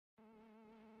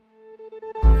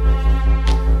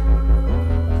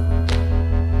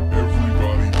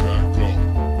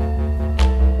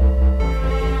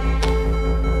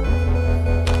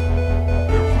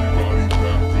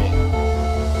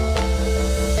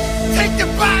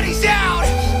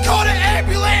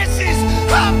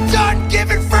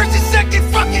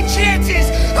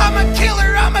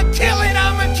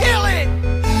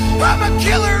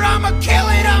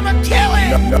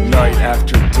Night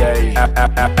after day,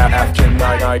 after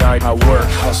night, I work,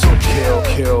 hustle, kill,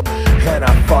 and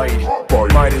I fight.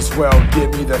 Might as well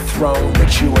give me the throne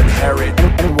that you inherit.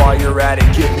 And while you're at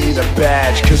it, give me the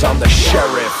badge, cause I'm the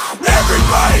sheriff.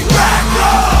 Everybody back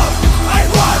up! I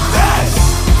want this!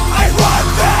 I want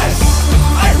this!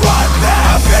 I want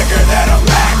this! I figure that I'm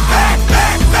back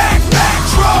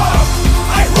drunk!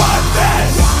 I want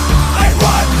this! I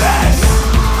want this!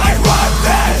 I want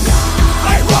this!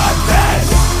 I want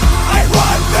this! I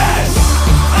want this!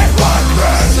 I want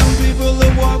this! Some people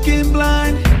are walking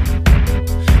blind,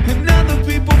 and other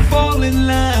people fall in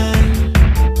line.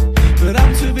 But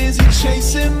I'm too busy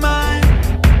chasing mine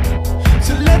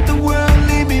to let the world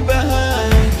leave me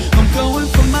behind. I'm going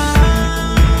for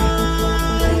mine.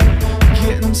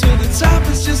 Getting to the top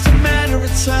is just a matter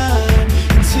of time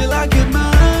until I get mine.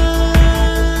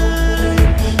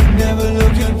 Never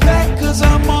looking back, cause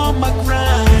I'm on my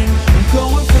grind. I'm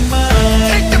going for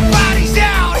mine. Take the bodies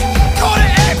out! Call the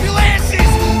ambulances!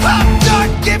 I'm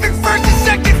done giving first and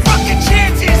second fucking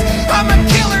chances! I'm a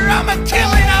killer, I'm a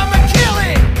killing, I'm a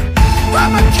killing!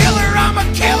 I'm a killer, I'm a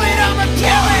killing, I'm a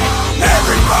killing!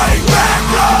 Everybody back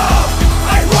up!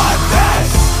 I want this!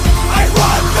 I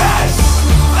want this!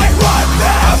 I want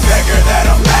this! I figure that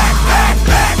I'm back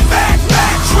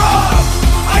drunk!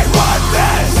 I want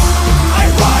this!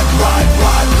 I want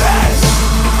this!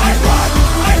 I want this!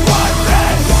 I want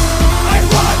this! I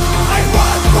want this!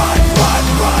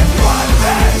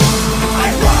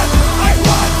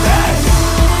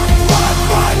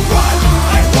 I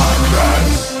want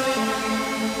this!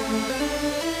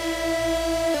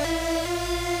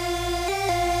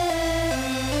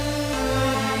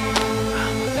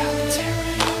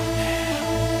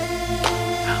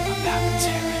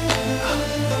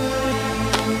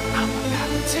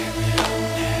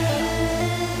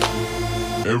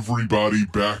 Everybody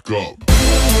back up.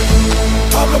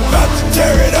 I'm about to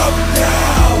tear it up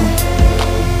now.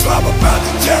 I'm about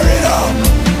to tear it up.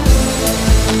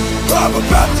 I'm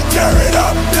about to tear it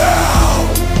up now.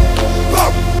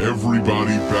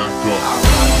 Everybody back up. I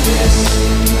run this,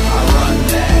 I run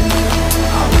that,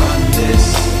 I run this,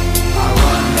 I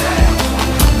run that,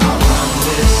 I run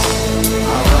this,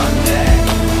 I run that,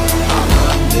 I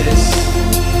run this.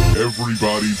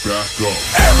 Everybody back up.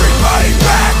 Everybody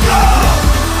back